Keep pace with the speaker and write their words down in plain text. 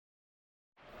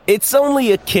It's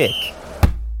only a kick,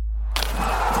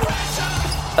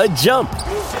 a jump,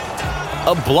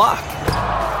 a block.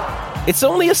 It's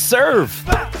only a serve.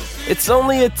 It's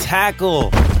only a tackle,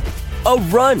 a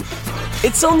run.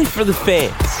 It's only for the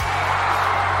fans.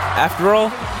 After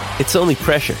all, it's only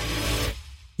pressure.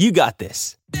 You got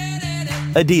this.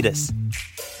 Adidas.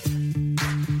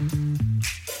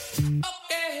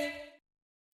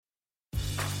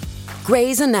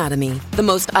 Grey's Anatomy, the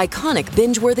most iconic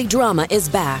binge-worthy drama, is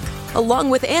back, along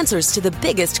with answers to the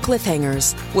biggest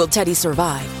cliffhangers. Will Teddy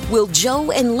survive? Will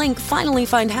Joe and Link finally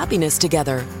find happiness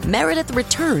together? Meredith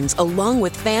returns along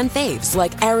with fan faves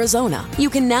like Arizona. You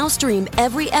can now stream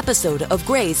every episode of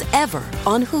Grey's ever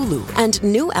on Hulu, and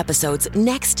new episodes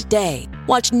next day.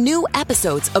 Watch new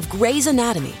episodes of Grey's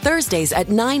Anatomy Thursdays at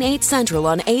 9/8 Central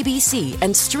on ABC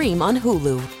and stream on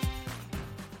Hulu.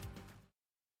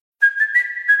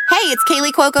 Hey, it's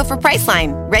Kaylee Cuoco for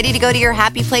Priceline. Ready to go to your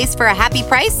happy place for a happy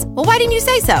price? Well, why didn't you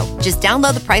say so? Just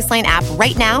download the Priceline app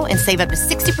right now and save up to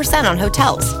 60% on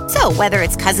hotels. So whether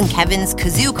it's Cousin Kevin's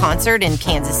Kazoo Concert in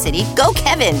Kansas City, go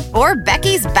Kevin, or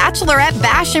Becky's Bachelorette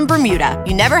Bash in Bermuda,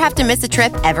 you never have to miss a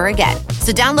trip ever again.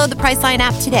 So download the Priceline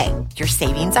app today. Your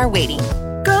savings are waiting.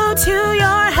 Go to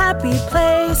your happy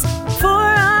place for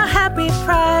a happy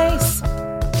price.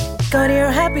 Go to your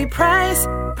happy price,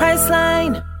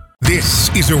 Priceline. This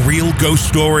is a Real Ghost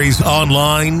Stories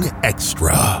Online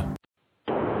Extra.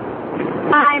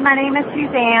 Hi, my name is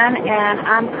Suzanne, and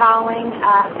I'm calling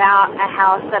about a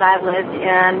house that I lived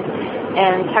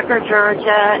in Tucker,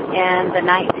 Georgia in the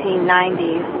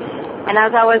 1990s. And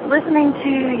as I was listening to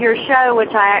your show,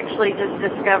 which I actually just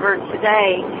discovered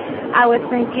today, I was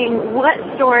thinking, what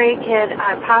story could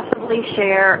I possibly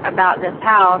share about this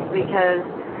house? Because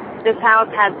this house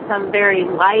had some very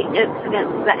light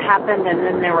incidents that happened, and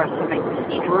then there were some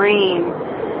extreme,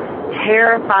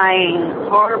 terrifying,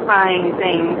 horrifying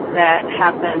things that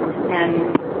happened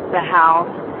in the house.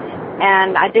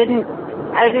 And I didn't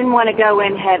want to go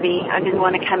in heavy. I didn't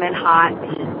want to come in hot.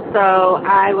 So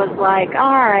I was like,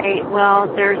 all right, well,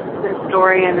 there's this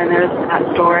story, and then there's that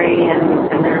story, and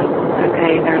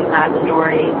there's that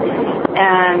story.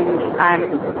 And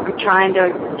I'm trying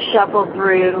to shuffle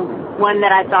through one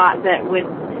that I thought that would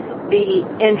be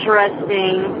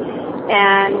interesting,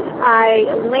 and I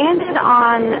landed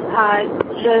on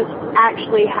just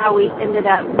actually how we ended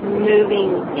up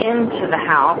moving into the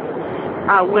house.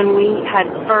 When we had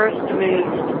first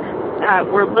moved,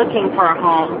 we're looking for a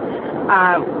home.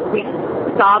 We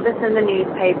saw this in the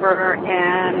newspaper,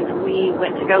 and we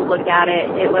went to go look at it.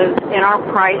 It was in our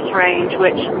price range,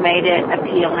 which made it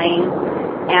appealing.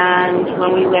 And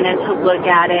when we went in to look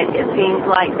at it, it seemed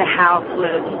like the house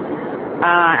was,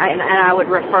 and I would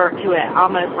refer to it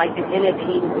almost like an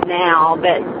entity now,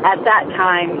 but at that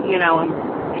time, you know,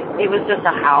 it was just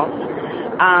a house.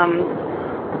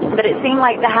 But it seemed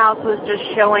like the house was just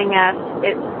showing us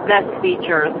its best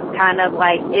features, kind of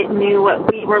like it knew what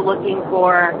we were looking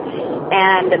for,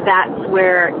 and that's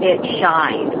where it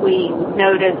shined. We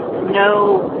noticed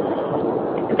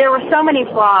there were so many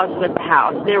flaws with the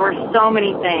house. There were so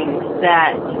many things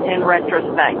that, in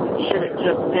retrospect, should have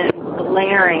just been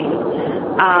glaring.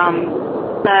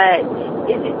 But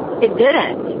it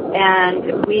didn't.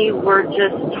 And we were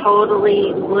just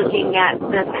totally looking at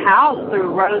this house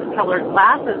through rose-colored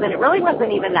glasses, and it really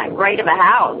wasn't even that great of a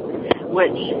house,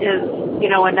 which is, you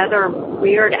know, another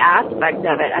weird aspect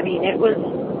of it. I mean, it was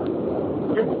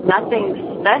just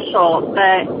nothing special,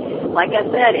 but like I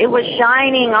said, it was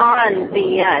shining on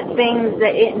the things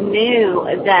that it knew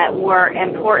that were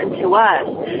important to us.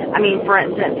 I mean, for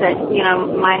instance, you know,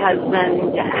 my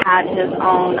husband had his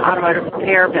own automotive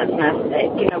repair business,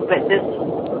 you know, but this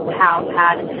house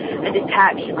had a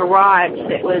detached garage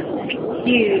that was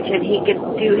huge, and he could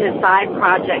do his side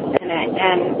projects in it.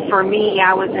 And for me,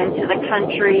 I was into the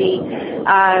country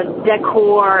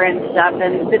decor and stuff,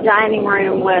 and the dining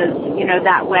room was, you know,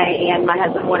 that way. And my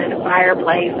husband wanted a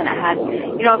fireplace, and it had,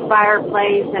 you know, a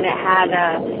fireplace, and it had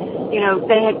you know,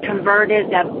 they had converted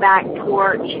the back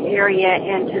porch area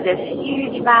into this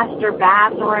huge master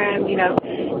bathroom, you know,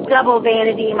 double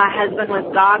vanity. My husband was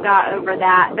gaga over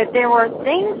that. But there were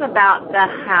things about the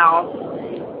house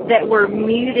that were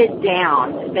muted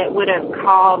down that would have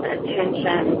called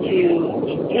attention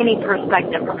to any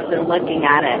prospective person looking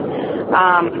at it.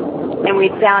 And we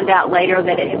found out later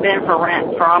that it had been for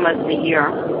rent for almost a year,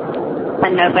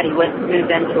 and nobody would move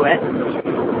into it.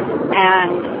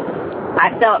 And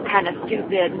I felt kind of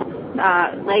stupid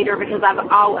later, because I've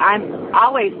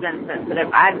always been sensitive.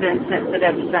 I've been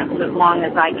sensitive since as long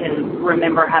as I can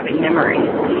remember having memories.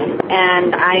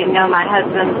 And I know my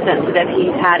husband's sensitive.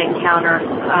 He's had encounters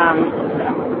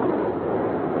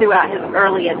throughout his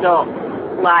early adult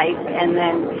life, and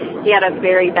then he had a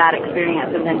very bad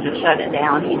experience and then just shut it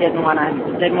down. He didn't want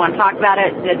to talk about it,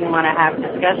 didn't want to have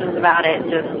discussions about it,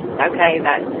 just, okay,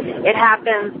 that it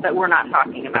happens, but we're not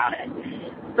talking about it.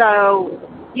 So,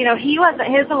 you know,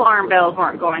 his alarm bells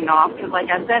weren't going off because, like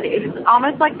I said, it was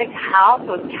almost like the house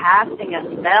was casting a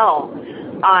spell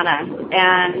on us,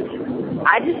 and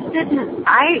I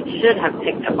should have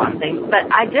picked up on things, but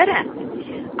I didn't.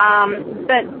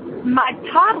 But my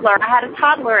toddler, I had a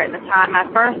toddler at the time, my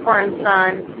firstborn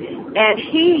son, and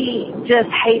he just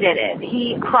hated it.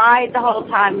 He cried the whole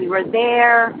time we were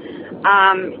there.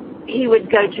 He would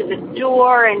go to the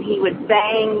door and he would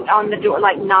bang on the door,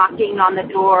 like knocking on the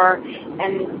door,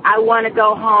 and I want to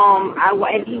go home.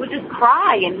 And he would just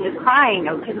cry, and he was crying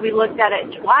because we looked at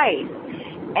it twice.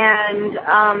 And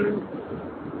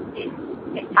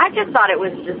I just thought it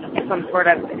was just some sort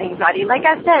of anxiety. Like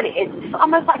I said, it's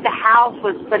almost like the house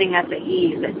was putting us at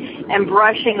ease and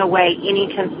brushing away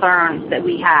any concerns that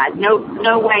we had. No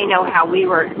way, no how we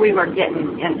were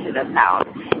getting into this house.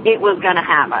 It was going to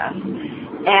have us.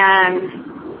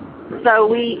 And so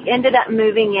we ended up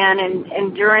moving in,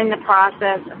 and during the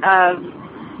process of,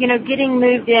 you know, getting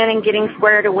moved in and getting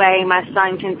squared away, my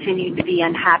son continued to be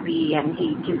unhappy, and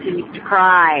he continued to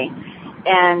cry.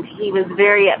 And he was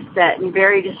very upset and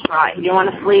very distraught. He didn't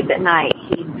want to sleep at night.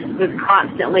 He was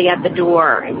constantly at the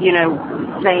door, you know,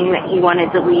 saying that he wanted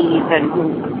to leave.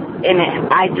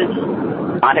 I just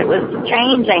thought it was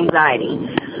change anxiety.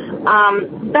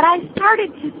 But I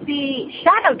started to see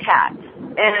shadow cats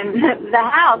in the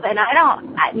house. And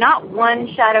not one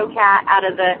shadow cat out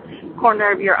of the corner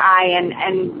of your eye.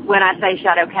 And when I say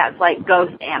shadow cats, like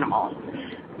ghost animals.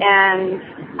 And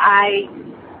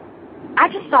I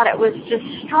just thought it was just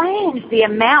strange, the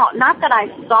amount, not that I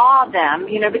saw them,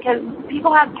 you know, because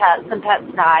people have pets and pets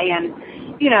die, and,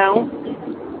 you know,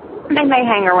 they may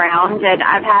hang around, and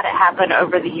I've had it happen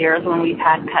over the years when we've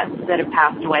had pets that have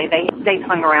passed away. They've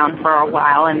hung around for a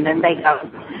while, and then they go.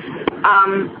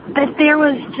 But there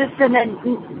was just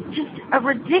a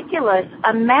ridiculous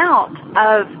amount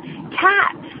of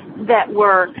cats that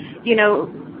were, you know,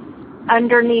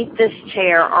 underneath this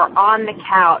chair or on the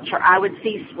couch, or I would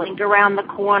see Slink around the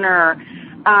corner.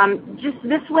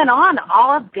 This went on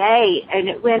all day, and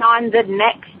it went on the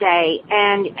next day.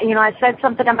 And, you know, I said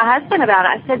something to my husband about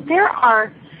it. I said, there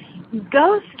are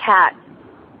ghost cats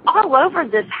all over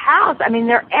this house. I mean,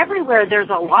 they're everywhere.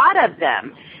 There's a lot of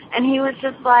them. And he was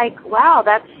just like, wow,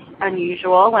 that's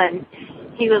unusual. And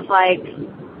he was like,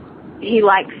 he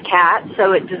likes cats,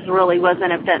 so it just really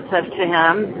wasn't offensive to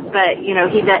him. But, you know,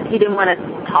 he didn't want to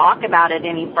talk about it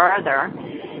any further.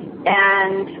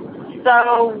 And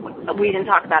so we didn't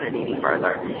talk about it any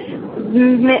further.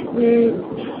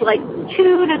 Like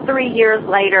 2 to 3 years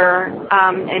later,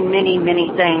 and many, many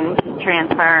things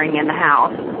transpiring in the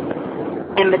house.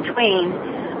 In between,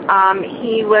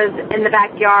 he was in the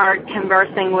backyard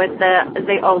conversing with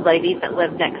the old lady that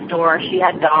lived next door. She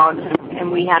had dogs,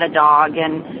 and we had a dog,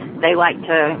 and they like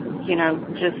to, you know,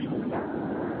 just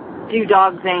do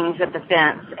dog things at the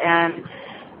fence. And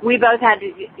we both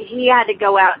he had to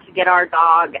go out to get our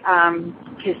dog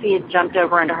because he had jumped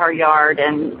over into her yard.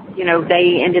 And, you know,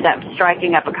 they ended up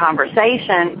striking up a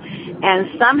conversation.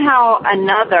 And somehow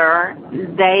another,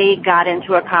 they got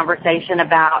into a conversation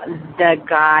about the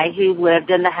guy who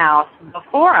lived in the house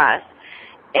before us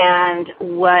and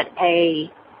what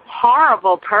a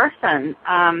horrible person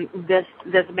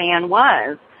this man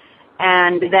was.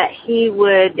 And that he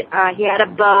had a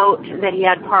boat that he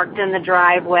had parked in the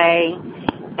driveway,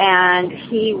 and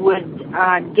he would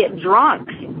get drunk,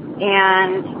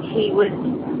 and he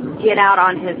would get out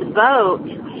on his boat,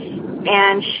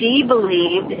 and she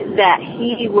believed that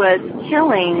he was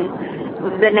killing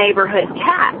the neighborhood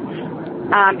cats,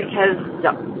 because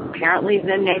apparently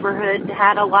the neighborhood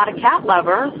had a lot of cat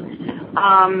lovers,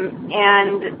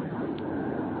 and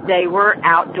they were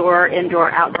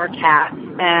indoor, outdoor cats.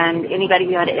 And anybody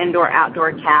who had an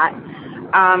indoor-outdoor cat,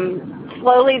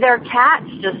 slowly their cats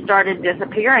just started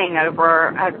disappearing over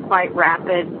a quite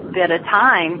rapid bit of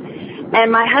time.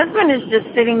 And my husband is just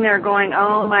sitting there going,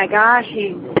 oh, my gosh,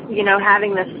 he's, you know,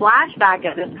 having this flashback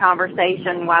of this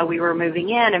conversation while we were moving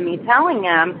in, and me telling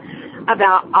him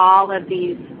about all of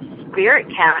these spirit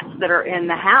cats that are in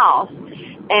the house.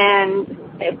 And,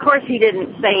 of course, he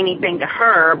didn't say anything to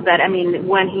her, but, I mean,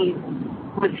 when he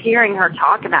was hearing her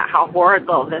talk about how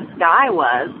horrible this guy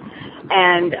was,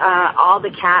 and all the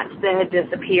cats that had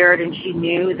disappeared, and she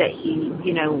knew that he,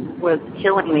 you know, was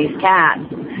killing these cats.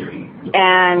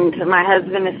 And my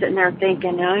husband is sitting there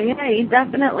thinking, oh, yeah, he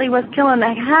definitely was killing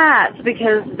the cats,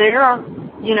 because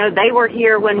they were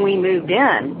here when we moved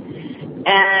in.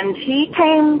 And he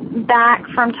came back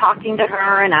from talking to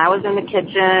her, and I was in the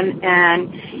kitchen,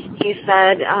 and he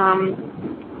said,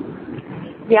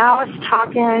 yeah, I was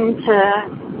talking to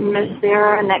Miss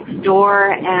Sarah next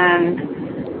door, and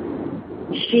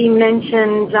she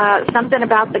mentioned something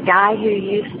about the guy who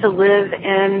used to live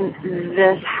in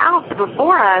this house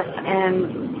before us.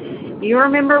 And you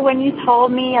remember when you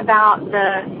told me about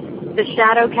the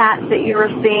shadow cats that you were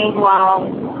seeing while,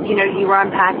 you know, you were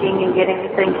unpacking and getting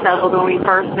things settled when we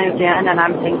first moved in? And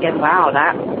I'm thinking, wow,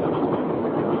 that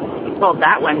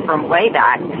went from way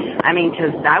back. I mean,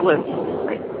 because that was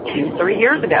like 2-3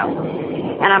 years ago.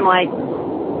 And I'm like,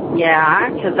 yeah,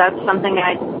 because that's something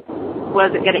I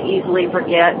wasn't going to easily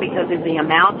forget because of the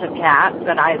amount of cats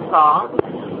that I saw.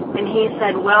 And he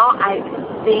said, well, I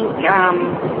think,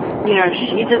 you know,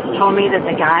 she just told me that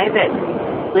the guy that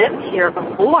lived here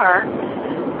before,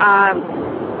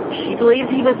 she believes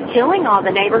he was killing all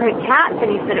the neighborhood cats. And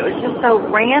he said it was just so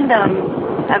random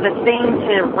of a thing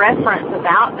to reference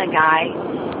about the guy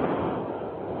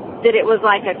that it was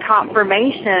like a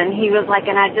confirmation. He was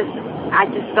like, and I just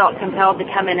felt compelled to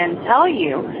come in and tell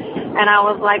you. And I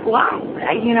was like, wow,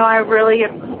 you know, I really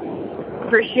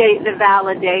appreciate the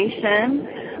validation.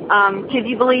 Could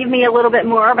you believe me a little bit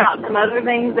more about some other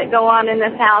things that go on in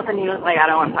this house? And he was like, I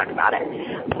don't want to talk about it.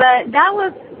 But that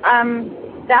was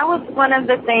one of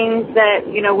the things that,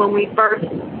 you know, when we first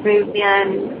moved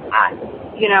in,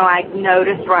 you know, I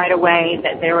noticed right away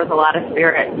that there was a lot of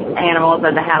spirit animals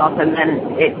in the house, and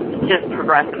then it just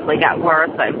progressively got worse.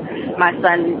 So my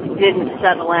son didn't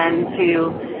settle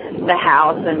into the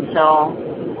house until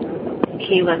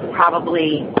he was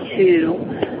probably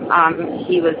 2.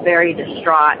 He was very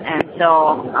distraught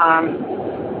until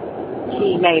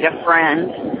he made a friend,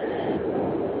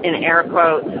 in air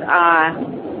quotes,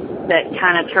 that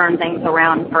kind of turned things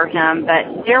around for him.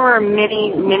 But there were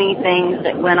many, many things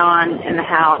that went on in the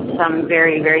house, some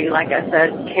very, very, like I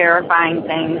said, terrifying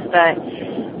things. But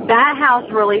that house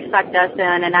really sucked us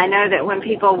in. And I know that when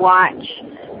people watch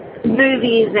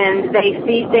movies and they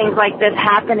see things like this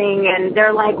happening and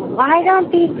they're like, why don't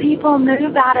these people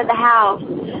move out of the house?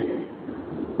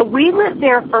 We lived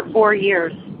there for 4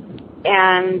 years,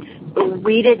 and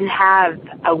we didn't have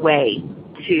a way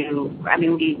to, I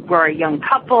mean, we were a young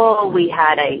couple, we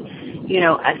had a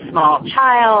small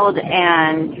child,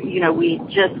 and, you know, we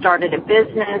just started a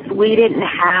business. We didn't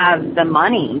have the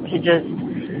money to just,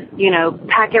 you know,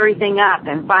 pack everything up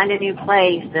and find a new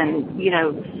place and, you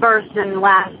know, first and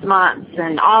last months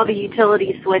and all the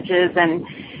utility switches. And,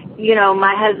 you know,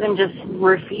 my husband just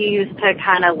refused to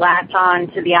kind of latch on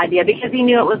to the idea because he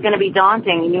knew it was going to be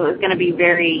daunting. He knew it was going to be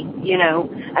very, you know,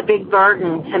 a big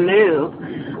burden to move.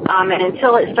 And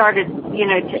until it started, you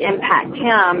know, to impact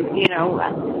him, you know,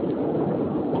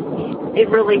 it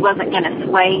really wasn't going to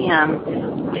sway him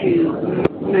to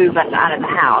move us out of the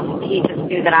house. He just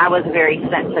knew that I was very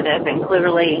sensitive, and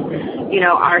clearly, you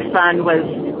know, our son was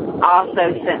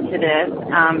also sensitive,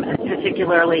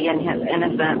 particularly in his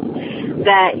innocence,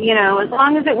 that, you know, as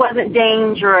long as it wasn't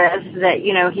dangerous, that,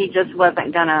 you know, he just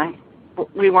wasn't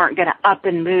we weren't gonna up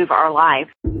and move our life.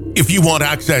 If you want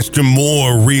access to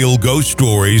more Real Ghost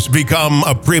Stories, become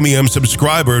a premium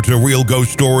subscriber to Real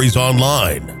Ghost Stories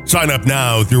Online. Sign up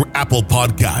now through Apple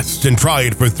Podcasts and try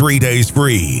it for 3 days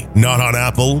free. Not on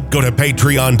Apple? Go to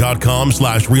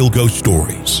patreon.com/Real Ghost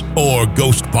Stories or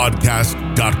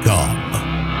ghostpodcast.com.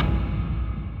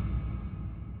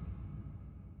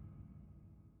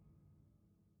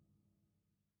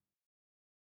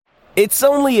 It's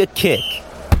only a kick,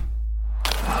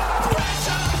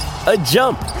 a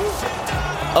jump,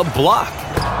 a block.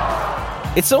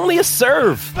 It's only a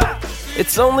serve.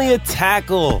 It's only a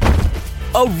tackle,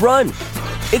 a run.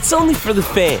 It's only for the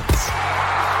fans.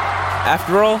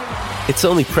 After all, it's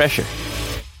only pressure.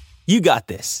 You got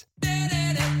this.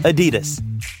 Adidas.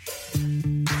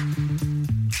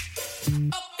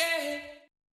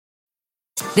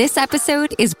 This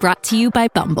episode is brought to you by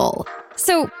Bumble.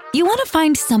 So, you want to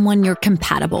find someone you're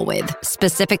compatible with,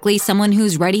 specifically someone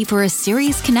who's ready for a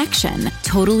serious connection,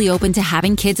 totally open to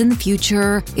having kids in the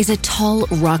future, is a tall,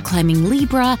 rock-climbing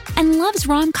Libra, and loves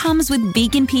rom-coms with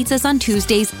vegan pizzas on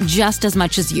Tuesdays just as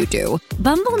much as you do.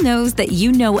 Bumble knows that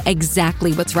you know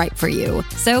exactly what's right for you.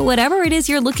 So whatever it is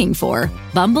you're looking for,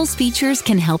 Bumble's features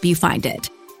can help you find it.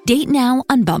 Date now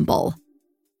on Bumble.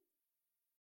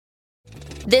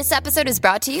 This episode is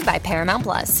brought to you by Paramount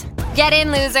Plus. Get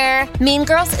in, loser! Mean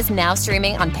Girls is now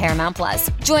streaming on Paramount Plus.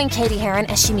 Join Katie Heron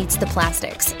as she meets the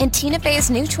plastics in Tina Fey's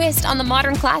new twist on the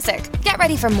modern classic. Get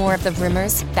ready for more of the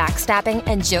rumors, backstabbing,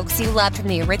 and jokes you loved from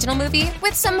the original movie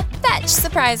with some fetch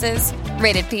surprises.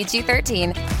 Rated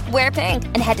PG-13. Wear pink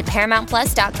and head to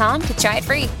ParamountPlus.com to try it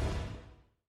free.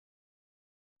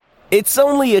 It's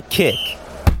only a kick.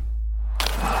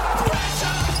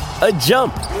 A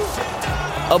jump.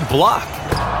 A block.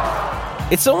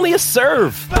 It's only a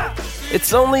serve.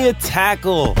 It's only a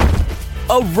tackle.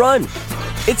 A run.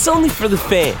 It's only for the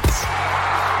fans.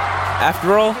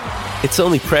 After all, it's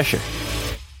only pressure.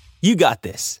 You got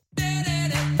this.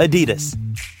 Adidas.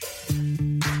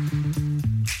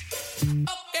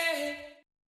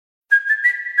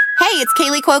 Hey, it's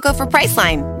Kaylee Cuoco for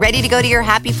Priceline. Ready to go to your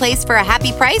happy place for a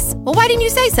happy price? Well, why didn't you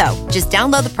say so? Just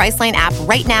download the Priceline app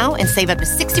right now and save up to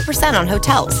 60% on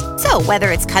hotels. So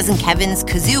whether it's Cousin Kevin's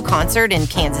Kazoo Concert in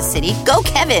Kansas City, go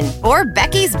Kevin, or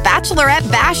Becky's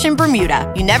Bachelorette Bash in Bermuda,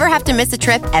 you never have to miss a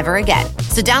trip ever again.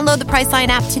 So download the Priceline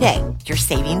app today. Your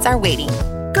savings are waiting.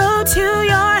 Go to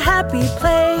your happy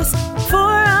place for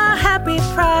a happy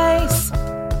price.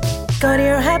 Go to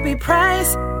your happy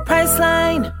price,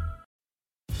 Priceline.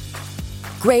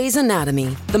 Grey's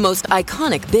Anatomy, the most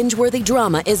iconic binge-worthy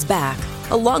drama, is back,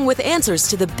 along with answers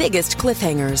to the biggest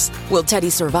cliffhangers. Will Teddy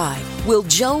survive? Will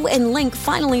Joe and Link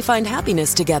finally find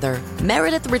happiness together?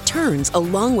 Meredith returns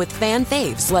along with fan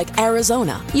faves like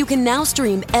Arizona. You can now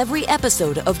stream every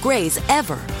episode of Grey's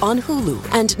ever on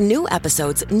Hulu and new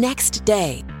episodes next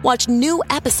day. Watch new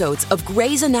episodes of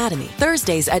Grey's Anatomy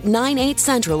Thursdays at 9/8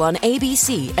 Central on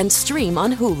ABC and stream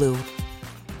on Hulu.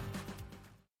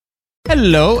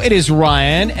 Hello, it is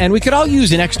Ryan, and we could all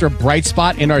use an extra bright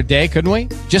spot in our day, couldn't we?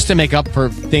 Just to make up for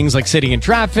things like sitting in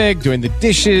traffic, doing the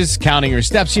dishes, counting your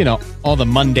steps, you know, all the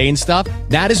mundane stuff.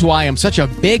 That is why I'm such a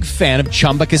big fan of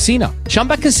Chumba Casino.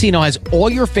 Chumba Casino has all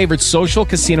your favorite social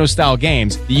casino-style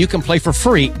games that you can play for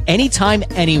free anytime,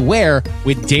 anywhere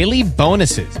with daily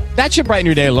bonuses. That should brighten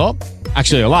your day a little.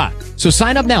 Actually, a lot. So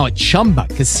sign up now at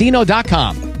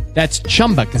ChumbaCasino.com. That's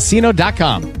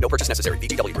ChumbaCasino.com. No purchase necessary.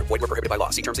 VGW Group. Void where prohibited by law.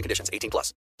 See terms and conditions.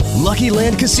 18+. Lucky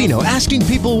Land Casino, asking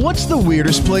people, what's the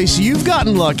weirdest place you've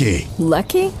gotten lucky?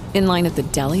 Lucky? In line at the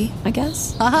deli, I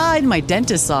guess? Aha, in my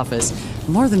dentist's office.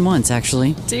 More than once,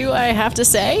 actually. Do I have to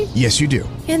say? Yes, you do.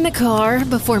 In the car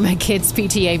before my kids'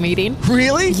 PTA meeting.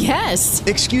 Really? Yes.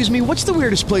 Excuse me, what's the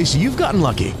weirdest place you've gotten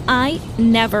lucky? I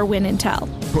never win and tell.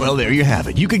 Well, there you have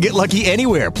it. You can get lucky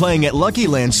anywhere, playing at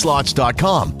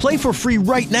LuckyLandSlots.com. Play for free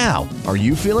right now. Are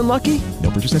you feeling lucky? No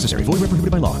purchase necessary. Void where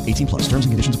prohibited by law. 18+. Terms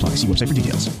and conditions apply. See website for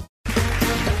details.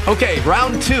 Okay,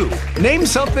 round two. Name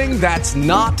something that's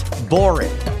not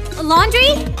boring. A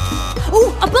laundry?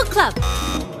 Ooh, a book club.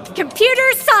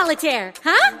 Computer solitaire,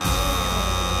 huh?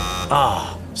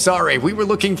 Ah, oh, sorry. We were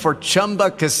looking for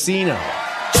Chumba Casino.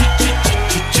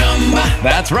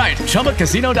 That's right.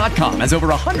 ChumbaCasino.com has over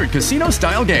 100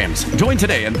 casino-style games. Join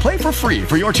today and play for free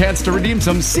for your chance to redeem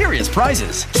some serious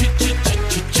prizes.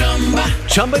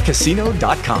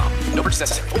 ChumbaCasino.com. No purchase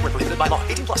necessary. Void where prohibited by law.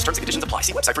 18+. Terms and conditions apply.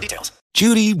 See website for details.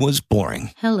 Judy was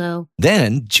boring. Hello.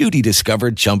 Then Judy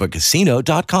discovered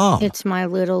ChumbaCasino.com. It's my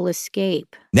little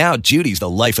escape. Now Judy's the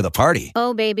life of the party.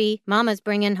 Oh, baby, mama's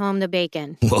bringing home the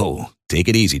bacon. Whoa, take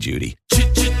it easy, Judy.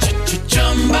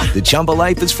 The Chumba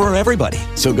life is for everybody.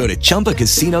 So go to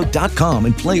ChumbaCasino.com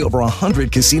and play over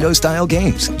 100 casino-style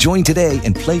games. Join today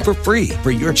and play for free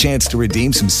for your chance to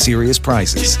redeem some serious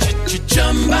prizes.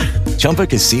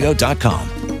 ChumbaCasino.com.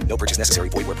 No purchase necessary.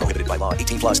 Void where prohibited by law.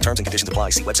 18+. Terms and conditions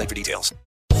apply. See website for details.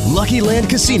 Lucky Land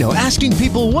Casino, asking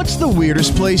people, what's the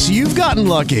weirdest place you've gotten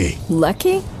lucky?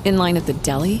 Lucky? In line at the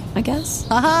deli, I guess?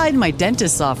 Aha, in my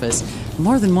dentist's office.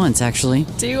 More than once, actually.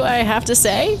 Do I have to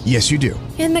say? Yes, you do.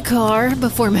 In the car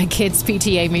before my kids'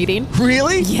 PTA meeting.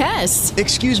 Really? Yes.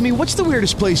 Excuse me, what's the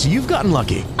weirdest place you've gotten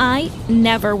lucky? I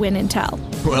never win and tell.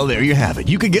 Well, there you have it.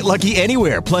 You can get lucky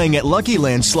anywhere, playing at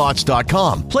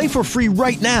LuckyLandSlots.com. Play for free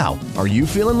right now. Are you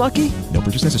feeling lucky? No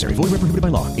purchase necessary. Void where prohibited by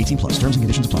law. 18+. Terms and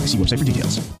conditions apply. See website for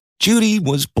details. Judy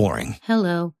was boring.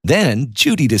 Hello. Then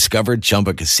Judy discovered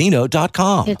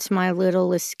ChumbaCasino.com. It's my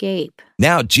little escape.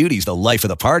 Now Judy's the life of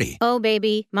the party. Oh,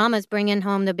 baby, mama's bringing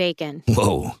home the bacon.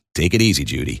 Whoa, take it easy,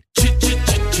 Judy.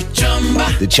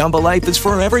 The Chumba life is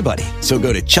for everybody. So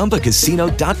go to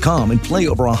ChumbaCasino.com and play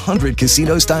over 100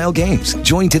 casino-style games.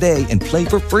 Join today and play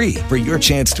for free for your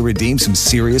chance to redeem some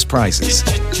serious prizes.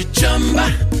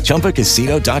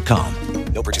 ChumbaCasino.com.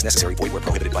 No purchase necessary. Void where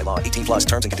prohibited by law. 18+.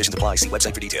 Terms and conditions apply. See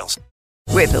website for details.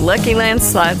 With the Lucky Land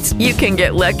Slots, you can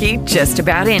get lucky just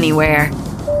about anywhere.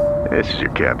 This is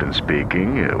your captain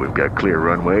speaking. We've got clear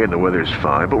runway and the weather's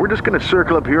fine, but we're just going to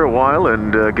circle up here a while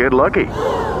and get lucky.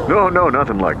 No,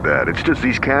 nothing like that. It's just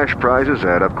these cash prizes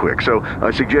add up quick. So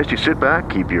I suggest you sit back,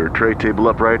 keep your tray table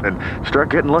upright, and start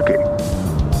getting lucky.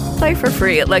 Play for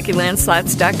free at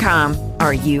LuckyLandSlots.com.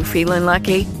 Are you feeling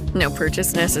lucky? No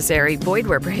purchase necessary. Void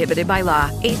where prohibited by law.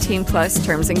 18+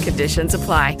 terms and conditions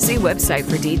apply. See website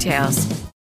for details.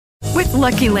 With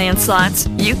Lucky Land Slots,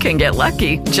 you can get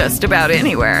lucky just about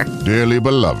anywhere. Dearly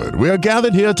beloved, we are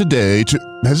gathered here today to...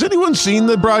 Has anyone seen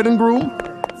the bride and groom?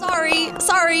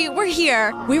 Sorry, we're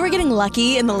here. We were getting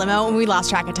lucky in the limo and we lost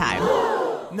track of time.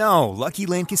 No, Lucky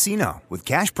Land Casino, with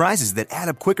cash prizes that add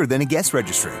up quicker than a guest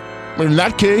registry. In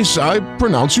that case, I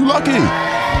pronounce you lucky.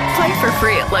 Play for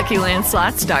free at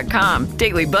LuckyLandSlots.com.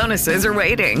 Daily bonuses are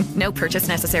waiting. No purchase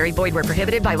necessary. Void where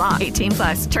prohibited by law.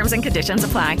 18+. Terms and conditions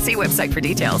apply. See website for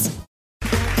details.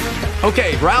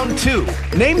 Okay, round two.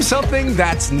 Name something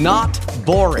that's not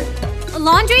boring. A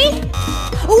laundry?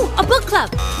 Ooh, a book club.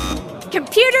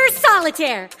 Computer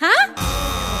solitaire, huh?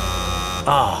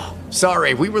 Ah,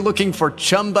 sorry. We were looking for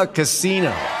Chumba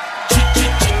Casino.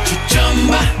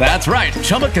 That's right.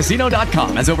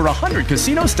 ChumbaCasino.com has over 100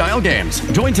 casino-style games.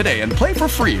 Join today and play for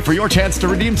free for your chance to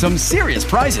redeem some serious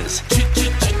prizes.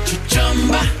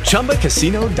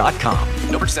 ChumbaCasino.com.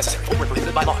 No purchase necessary. Void where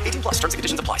prohibited by law. 18+. Terms and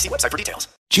conditions apply. See website for details.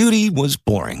 Judy was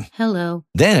boring. Hello.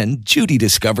 Then Judy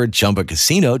discovered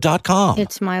ChumbaCasino.com.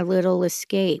 It's my little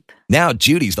escape. Now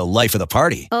Judy's the life of the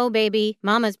party. Oh, baby,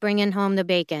 mama's bringing home the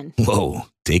bacon. Whoa,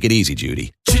 take it easy,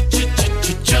 Judy.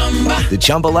 The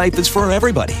Chumba life is for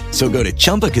everybody. So go to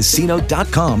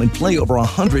ChumbaCasino.com and play over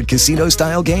 100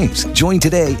 casino-style games. Join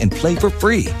today and play for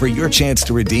free for your chance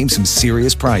to redeem some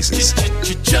serious prizes.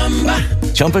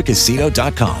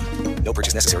 ChumbaCasino.com. No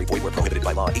purchase necessary. Void where prohibited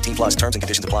by law. 18+. Terms and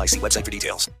conditions apply. See website for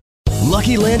details.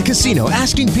 Lucky Land Casino,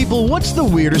 asking people, what's the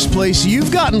weirdest place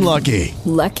you've gotten lucky?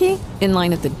 Lucky? In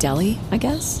line at the deli, I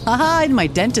guess? Aha, in my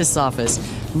dentist's office.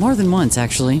 More than once,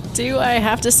 actually. Do I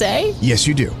have to say? Yes,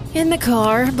 you do. In the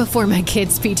car before my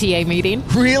kids' PTA meeting.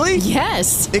 Really?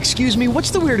 Yes. Excuse me,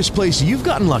 what's the weirdest place you've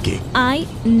gotten lucky? I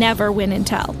never win and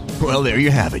tell. Well, there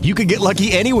you have it. You can get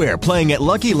lucky anywhere, playing at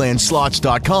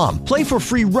LuckyLandSlots.com. Play for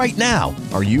free right now.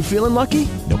 Are you feeling lucky?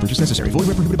 No purchase necessary. Void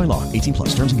where prohibited by law.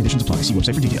 18+. Terms and conditions apply. See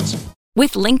website for details.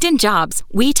 With LinkedIn Jobs,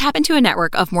 we tap into a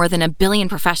network of more than 1 billion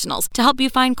professionals to help you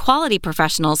find quality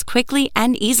professionals quickly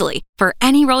and easily for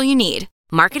any role you need.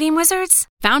 Marketing wizards?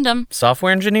 Found them.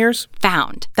 Software engineers?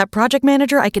 Found. That project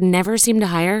manager I could never seem to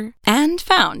hire? And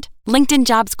found. LinkedIn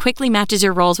Jobs quickly matches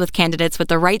your roles with candidates with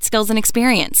the right skills and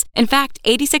experience. In fact,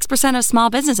 86% of small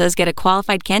businesses get a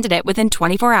qualified candidate within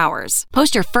 24 hours.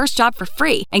 Post your first job for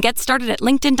free and get started at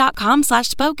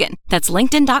linkedin.com/spoken. That's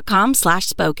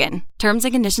linkedin.com/spoken. Terms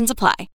and conditions apply.